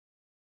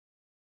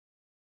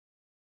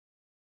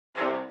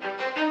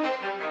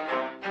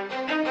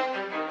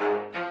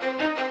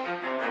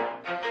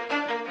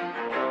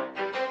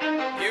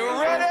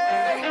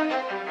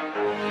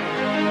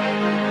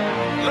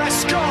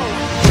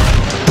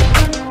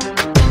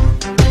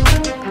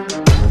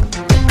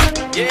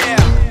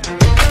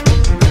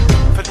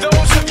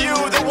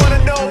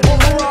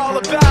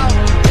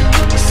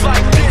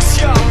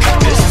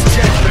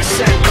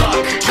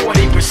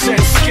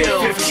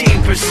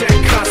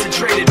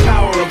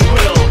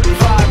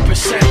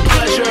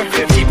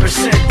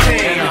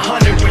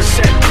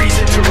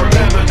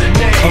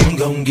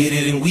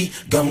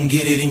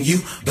get it and you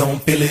gon'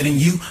 feel it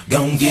and you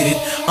gon' get it.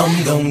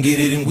 I'm gon' get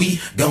it and we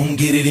gon'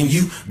 get it and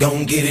you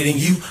gon' get it and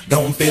you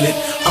gon' feel it.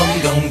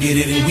 I'm gon' get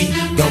it and we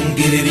gon'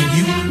 get it and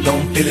you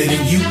gon' feel it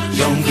and you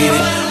gon' get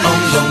it.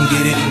 I'm gon'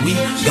 get it and we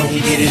gon'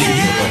 get it and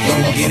you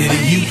gon' get it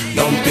and you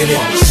gon' feel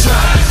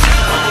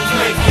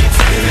it.